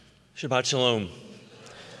Shabbat Shalom.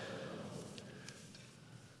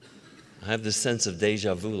 I have this sense of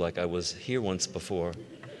deja vu, like I was here once before.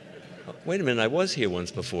 Oh, wait a minute, I was here once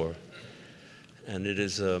before. And it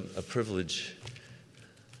is a privilege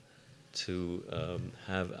to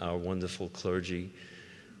have our wonderful clergy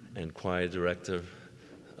and choir director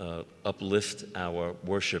uplift our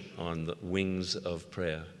worship on the wings of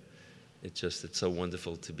prayer. It's so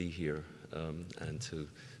wonderful to be here and to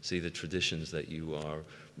see the traditions that you are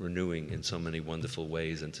renewing in so many wonderful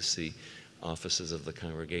ways, and to see officers of the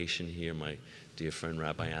congregation here, my dear friend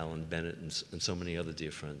Rabbi Alan Bennett, and so many other dear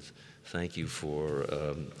friends. Thank you for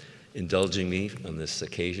indulging me on this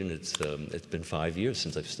occasion. It's been 5 years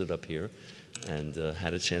since I've stood up here and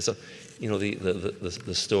had a chance. So, you know,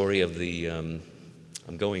 the story of the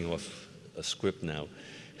I'm going off a script now,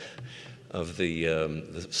 of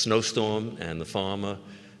the snowstorm and the farmer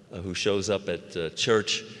who shows up at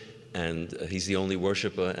church, and he's the only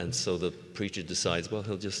worshiper, and so the preacher decides, well,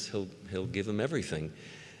 he'll give him everything.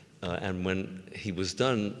 And when he was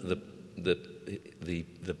done, the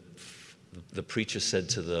preacher said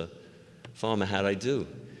to the farmer, "How'd I do?"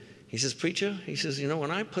 He says, "Preacher," he says, "you know,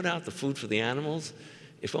 when I put out the food for the animals,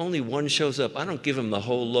 if only one shows up, I don't give him the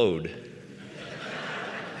whole load."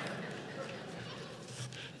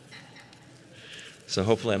 So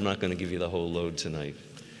hopefully I'm not going to give you the whole load tonight.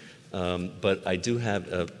 But I do have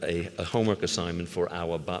a homework assignment for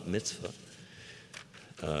our bat mitzvah,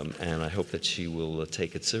 and I hope that she will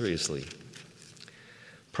take it seriously.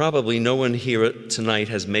 Probably no one here tonight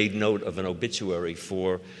has made note of an obituary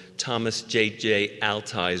for Thomas J.J.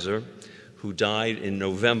 Altizer, who died in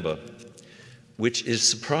November, which is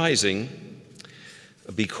surprising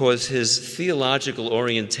because his theological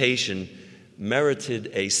orientation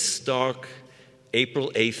merited a stark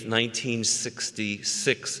April 8,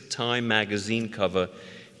 1966 Time magazine cover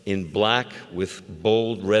in black with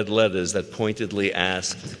bold red letters that pointedly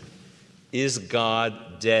asked, "Is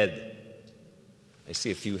God dead?" I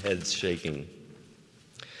see a few heads shaking.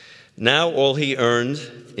 Now all he earned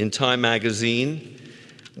in Time magazine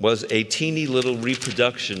was a teeny little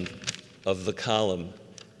reproduction of the column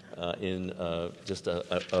in just a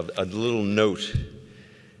little note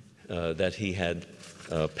that he had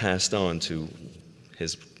passed on to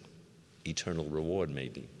his eternal reward,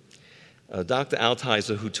 maybe. Dr.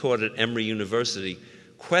 Altizer, who taught at Emory University,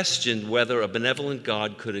 questioned whether a benevolent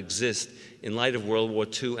God could exist in light of World War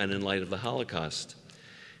II and in light of the Holocaust.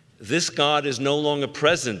 This God is no longer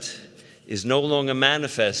present, is no longer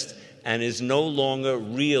manifest, and is no longer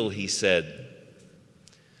real, he said.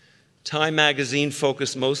 Time magazine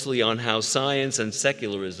focused mostly on how science and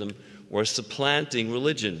secularism were supplanting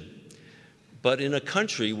religion. But in a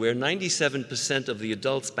country where 97% of the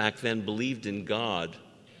adults back then believed in God,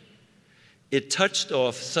 it touched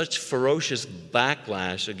off such ferocious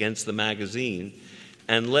backlash against the magazine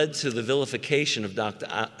and led to the vilification of Dr.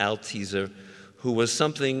 Altizer, who was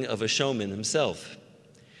something of a showman himself.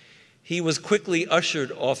 He was quickly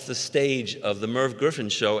ushered off the stage of the Merv Griffin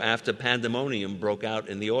show after pandemonium broke out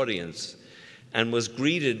in the audience, and was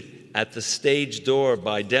greeted at the stage door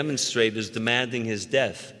by demonstrators demanding his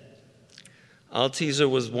death. Altizer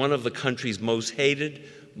was one of the country's most hated,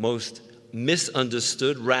 most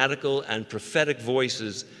misunderstood, radical, and prophetic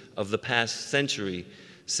voices of the past century,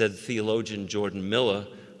 said theologian Jordan Miller,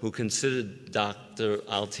 who considered Dr.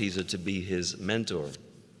 Altizer to be his mentor.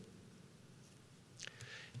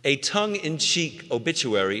 A tongue-in-cheek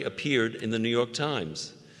obituary appeared in the New York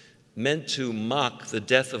Times, meant to mock the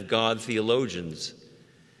death of God theologians.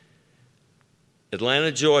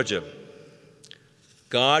 Atlanta, Georgia.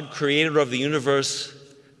 God, creator of the universe,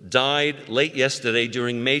 died late yesterday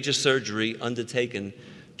during major surgery undertaken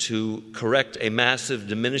to correct a massive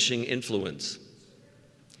diminishing influence.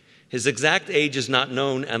 His exact age is not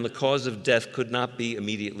known, and the cause of death could not be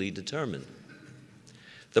immediately determined.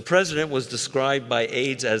 The president was described by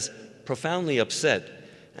aides as profoundly upset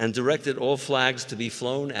and directed all flags to be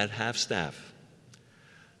flown at half-staff.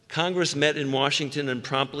 Congress met in Washington and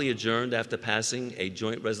promptly adjourned after passing a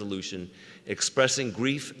joint resolution expressing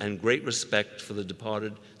grief and great respect for the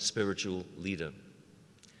departed spiritual leader.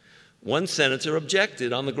 One senator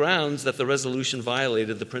objected on the grounds that the resolution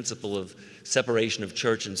violated the principle of separation of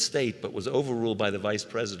church and state, but was overruled by the vice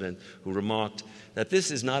president, who remarked that this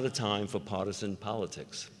is not a time for partisan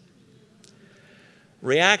politics.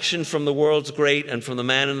 Reaction from the world's great and from the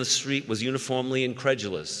man in the street was uniformly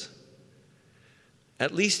incredulous.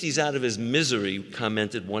 "At least he's out of his misery,"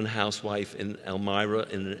 commented one housewife in an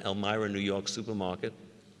Elmira, New York supermarket.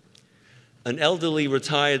 An elderly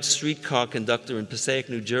retired streetcar conductor in Passaic,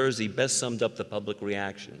 New Jersey, best summed up the public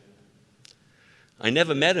reaction. "I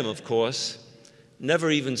never met him, of course. never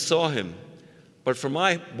even saw him. But from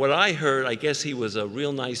what I heard, I guess he was a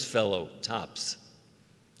real nice fellow, tops.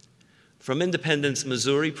 From Independence,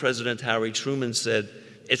 Missouri, President Harry Truman said,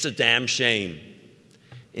 "It's a damn shame."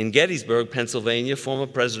 In Gettysburg, Pennsylvania, former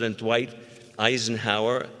President Dwight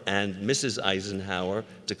Eisenhower and Mrs. Eisenhower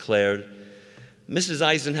declared, "Mrs.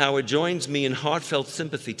 Eisenhower joins me in heartfelt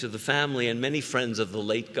sympathy to the family and many friends of the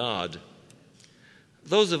late God.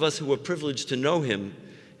 Those of us who were privileged to know him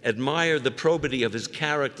admire the probity of his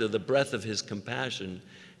character, the breadth of his compassion,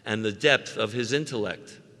 and the depth of his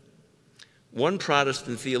intellect." One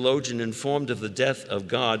Protestant theologian informed of the death of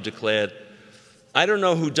God declared, "I don't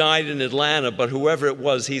know who died in Atlanta, but whoever it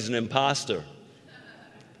was, he's an imposter."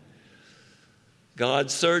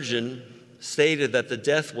 God's surgeon stated that the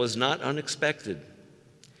death was not unexpected.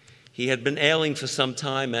 He had been ailing for some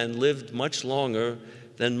time and lived much longer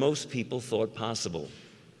than most people thought possible.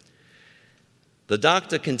 The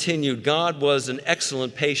doctor continued, "God was an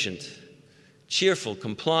excellent patient, cheerful,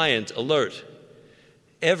 compliant, alert.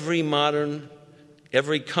 Every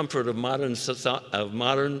comfort of modern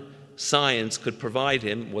science could provide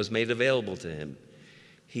him was made available to him.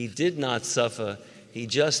 He did not suffer. He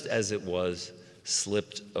just, as it was,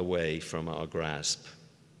 slipped away from our grasp."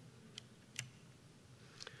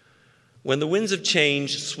 When the winds of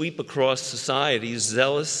change sweep across society,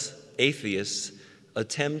 zealous atheists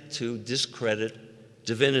attempt to discredit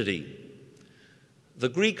divinity. The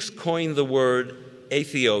Greeks coined the word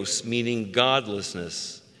atheos, meaning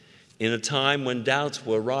godlessness, in a time when doubts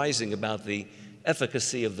were rising about the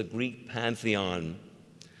efficacy of the Greek pantheon.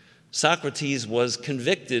 Socrates was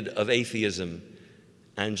convicted of atheism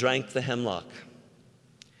and drank the hemlock.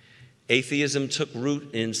 Atheism took root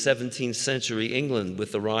in 17th century England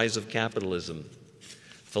with the rise of capitalism.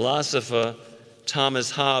 Philosopher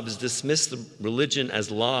Thomas Hobbes dismissed the religion as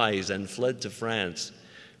lies and fled to France,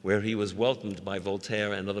 where he was welcomed by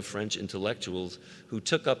Voltaire and other French intellectuals who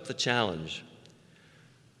took up the challenge.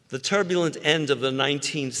 The turbulent end of the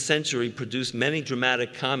 19th century produced many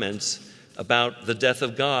dramatic comments about the death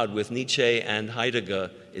of God, with Nietzsche and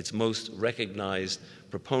Heidegger its most recognized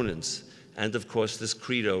proponents. And of course, this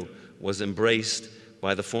credo was embraced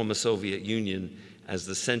by the former Soviet Union as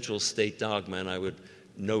the central state dogma. And I would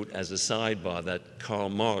note as a sidebar that Karl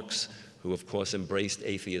Marx, who of course embraced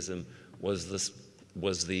atheism, was the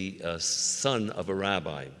son of a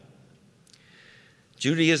rabbi.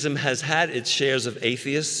 Judaism has had its shares of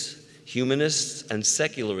atheists, humanists, and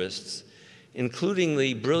secularists, including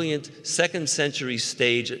the brilliant second-century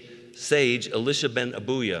sage Elisha ben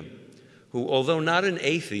Abuya, who, although not an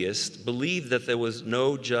atheist, believed that there was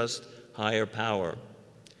no just higher power.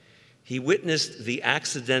 He witnessed the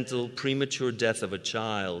accidental premature death of a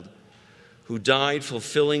child who died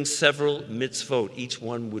fulfilling several mitzvot. Each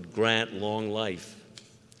one would grant long life.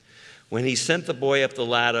 When he sent the boy up the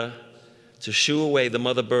ladder to shoo away the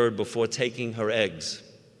mother bird before taking her eggs,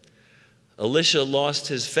 Elisha lost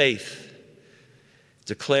his faith,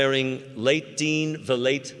 declaring, "Leit din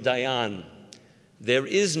veleit dayan," there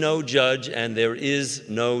is no judge and there is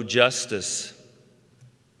no justice.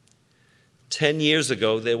 10 years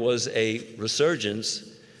ago, there was a resurgence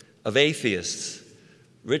of atheists.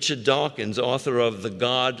 Richard Dawkins, author of The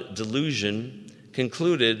God Delusion,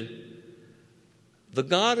 concluded, "The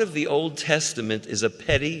God of the Old Testament is a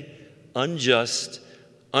petty, unjust,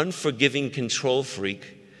 unforgiving control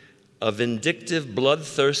freak, a vindictive,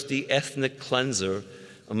 bloodthirsty ethnic cleanser,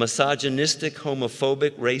 a misogynistic,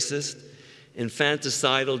 homophobic, racist,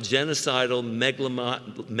 infanticidal, genocidal,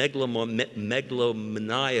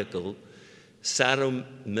 megalomaniacal,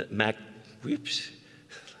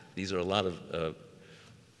 these are a lot of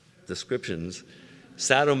descriptions,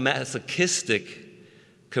 sadomasochistic,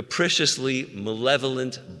 capriciously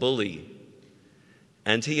malevolent bully."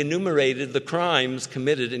 And he enumerated the crimes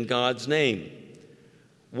committed in God's name: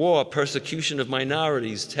 war, persecution of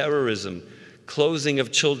minorities, terrorism, closing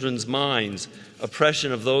of children's minds,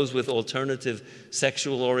 oppression of those with alternative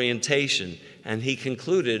sexual orientation. And he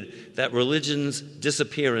concluded that religion's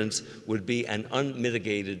disappearance would be an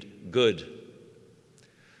unmitigated good.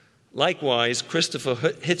 Likewise, Christopher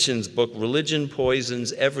Hitchens' book, Religion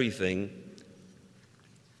Poisons Everything,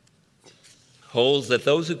 holds that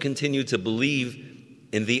those who continue to believe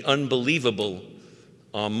in the unbelievable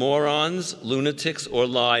are morons, lunatics, or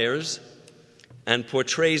liars, and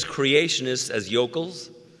portrays creationists as yokels,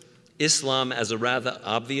 Islam as a rather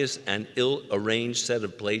obvious and ill-arranged set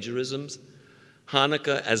of plagiarisms,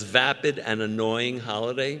 Hanukkah as vapid and annoying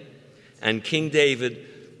holiday, and King David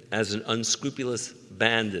as an unscrupulous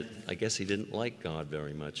bandit. I guess he didn't like God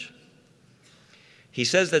very much. He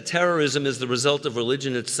says that terrorism is the result of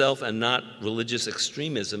religion itself and not religious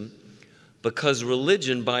extremism, because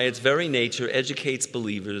religion, by its very nature, educates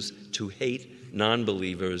believers to hate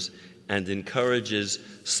non-believers and encourages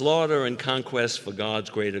slaughter and conquest for God's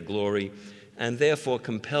greater glory, and therefore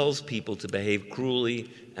compels people to behave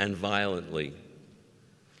cruelly and violently.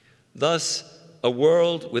 Thus, a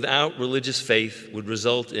world without religious faith would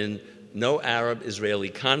result in no Arab-Israeli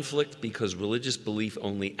conflict, because religious belief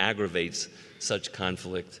only aggravates such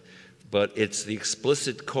conflict, but it's the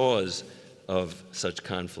explicit cause of such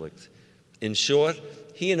conflict. In short,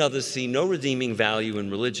 he and others see no redeeming value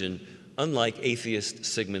in religion, unlike atheist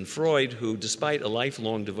Sigmund Freud, who, despite a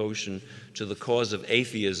lifelong devotion to the cause of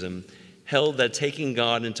atheism, held that taking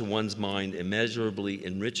God into one's mind immeasurably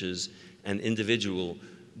enriches an individual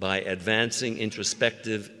by advancing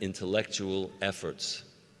introspective intellectual efforts.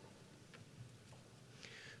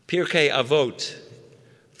 Pirkei Avot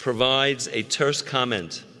provides a terse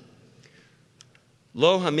comment.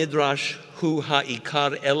 Lo hamidrash hu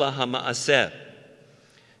ha'ikar ela ha'ma'aseh.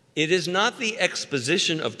 It is not the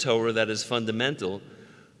exposition of Torah that is fundamental.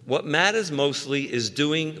 What matters mostly is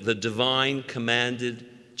doing the divine commanded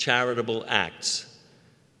charitable acts.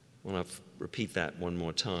 I want to repeat that one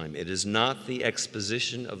more time. It is not the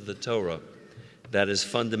exposition of the Torah that is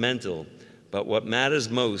fundamental, but what matters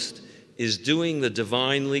most is doing the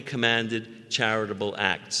divinely commanded charitable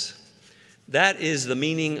acts. That is the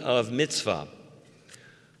meaning of mitzvah.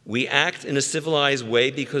 We act in a civilized way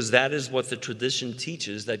because that is what the tradition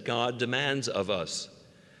teaches that God demands of us.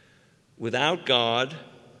 Without God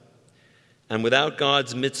and without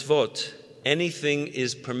God's mitzvot, anything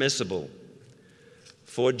is permissible.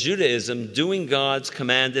 For Judaism, doing God's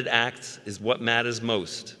commanded acts is what matters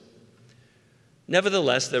most.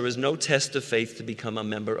 Nevertheless, there is no test of faith to become a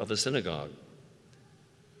member of a synagogue.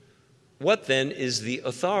 What then is the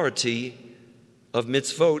authority of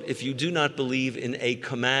mitzvot if you do not believe in a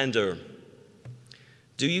commander?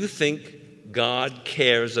 Do you think God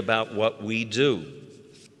cares about what we do?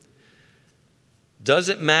 Does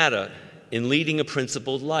it matter in leading a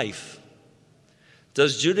principled life?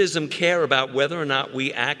 Does Judaism care about whether or not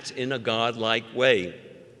we act in a God-like way?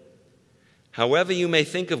 However you may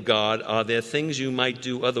think of God, are there things you might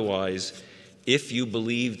do otherwise if you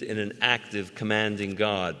believed in an active, commanding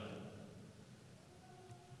God?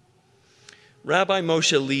 Rabbi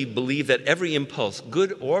Moshe Leib believed that every impulse,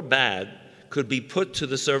 good or bad, could be put to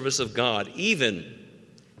the service of God. Even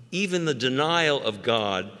the denial of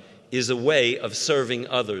God is a way of serving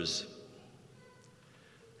others.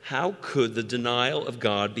 How could the denial of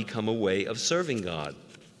God become a way of serving God?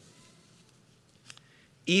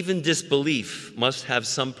 Even disbelief must have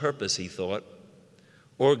some purpose, he thought,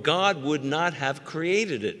 or God would not have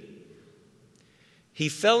created it. He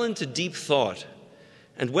fell into deep thought,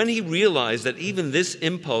 and when he realized that even this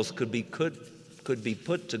impulse could be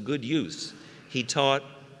put to good use, he taught,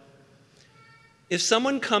 if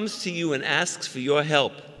someone comes to you and asks for your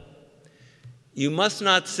help, you must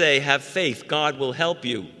not say, have faith, God will help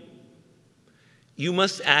you. You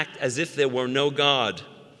must act as if there were no God,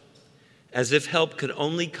 as if help could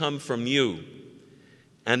only come from you.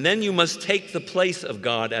 And then you must take the place of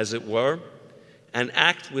God, as it were, and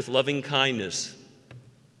act with loving kindness.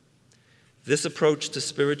 This approach to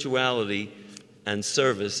spirituality and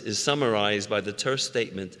service is summarized by the terse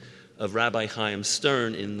statement of Rabbi Chaim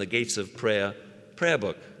Stern in the Gates of Prayer prayer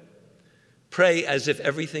book. Pray as if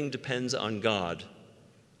everything depends on God.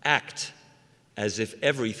 Act as if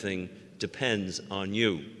everything depends on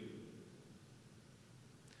you.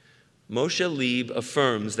 Moshe Leib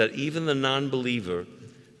affirms that even the non-believer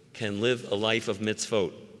can live a life of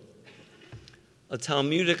mitzvot. A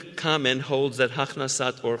Talmudic comment holds that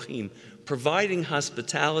hachnasat orchim, providing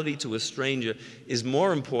hospitality to a stranger, is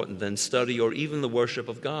more important than study or even the worship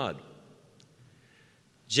of God.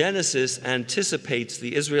 Genesis anticipates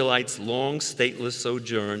the Israelites' long stateless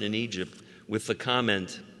sojourn in Egypt with the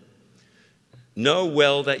comment, know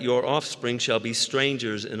well that your offspring shall be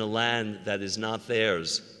strangers in a land that is not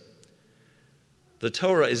theirs. The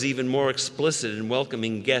Torah is even more explicit in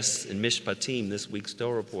welcoming guests in Mishpatim, this week's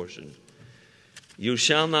Torah portion. You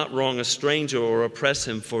shall not wrong a stranger or oppress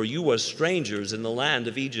him, for you were strangers in the land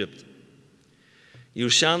of Egypt. You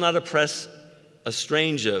shall not oppress a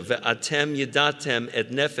stranger, ve'atem yedatem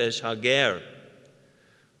et nefesh hager,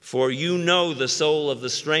 for you know the soul of the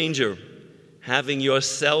stranger, having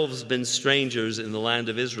yourselves been strangers in the land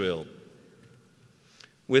of Israel.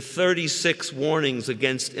 With 36 warnings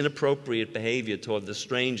against inappropriate behavior toward the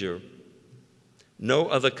stranger, no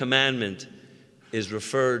other commandment is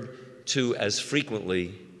referred to as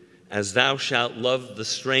frequently as thou shalt love the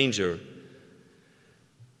stranger,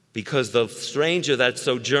 because the stranger that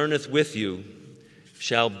sojourneth with you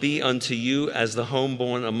shall be unto you as the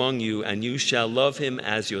homeborn among you, and you shall love him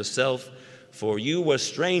as yourself, for you were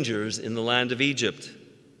strangers in the land of Egypt.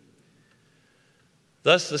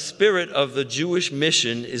 Thus, the spirit of the Jewish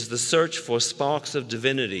mission is the search for sparks of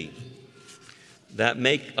divinity that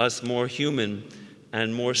make us more human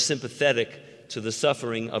and more sympathetic to the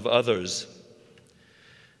suffering of others.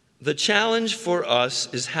 The challenge for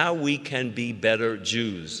us is how we can be better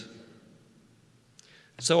Jews.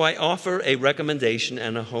 So I offer a recommendation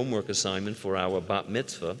and a homework assignment for our bat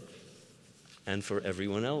mitzvah and for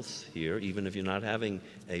everyone else here, even if you're not having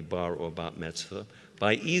a bar or bat mitzvah,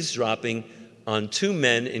 by eavesdropping on two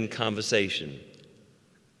men in conversation.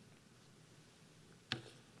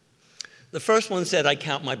 The first one said, "I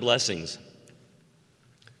count my blessings."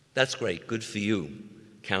 "That's great, good for you,"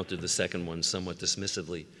 countered the second one somewhat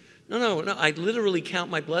dismissively. No, I literally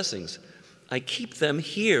count my blessings. I keep them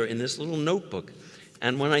here in this little notebook.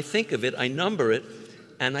 And when I think of it, I number it,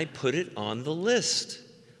 and I put it on the list.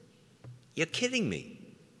 You're kidding me.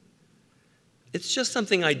 It's just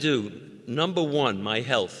something I do. Number one, my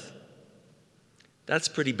health. That's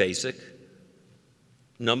pretty basic.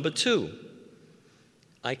 Number two,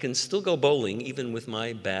 I can still go bowling even with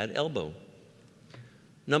my bad elbow.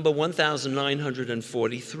 Number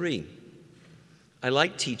 1,943, I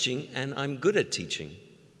like teaching, and I'm good at teaching.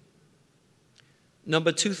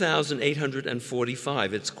 Number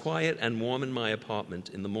 2,845, it's quiet and warm in my apartment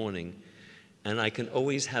in the morning, and I can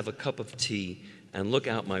always have a cup of tea and look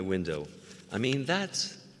out my window. I mean,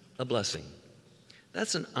 that's a blessing.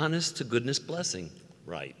 That's an honest-to-goodness blessing,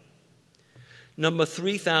 right? Number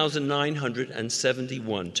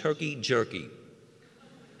 3,971, turkey jerky.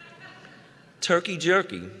 Turkey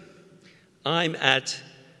jerky. I'm at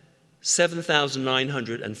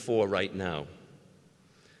 7,904 right now.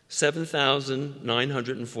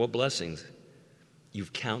 7,904 blessings.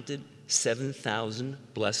 You've counted 7,000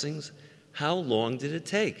 blessings? How long did it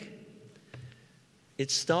take?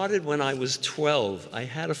 It started when I was 12. I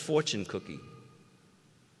had a fortune cookie.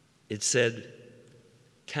 It said,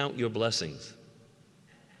 "Count your blessings."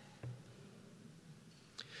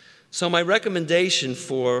 So my recommendation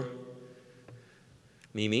for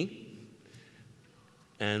Mimi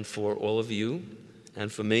and for all of you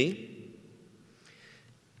and for me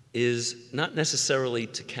is not necessarily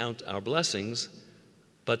to count our blessings,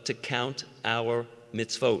 but to count our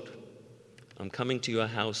mitzvot. I'm coming to your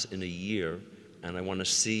house in a year, and I want to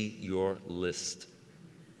see your list.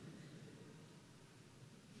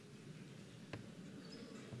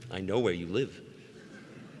 I know where you live.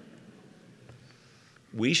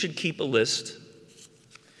 We should keep a list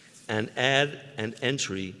and add an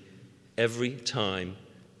entry every time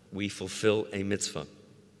we fulfill a mitzvah.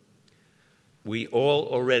 We all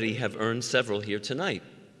already have earned several here tonight.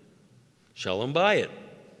 Shalom bayit,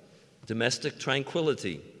 domestic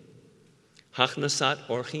tranquility, hachnasat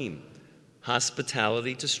orchim,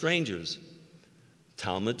 hospitality to strangers,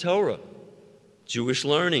 Talmud Torah, Jewish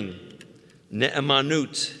learning,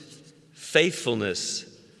 ne'emanut, faithfulness,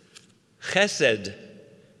 chesed,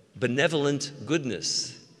 benevolent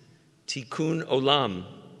goodness, tikkun olam,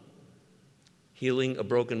 healing a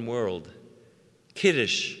broken world,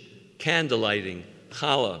 kiddush, candlelighting,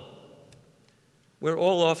 challah. We're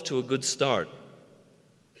all off to a good start.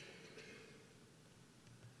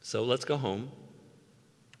 So let's go home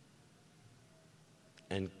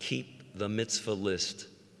and keep the mitzvah list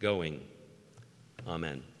going.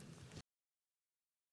 Amen.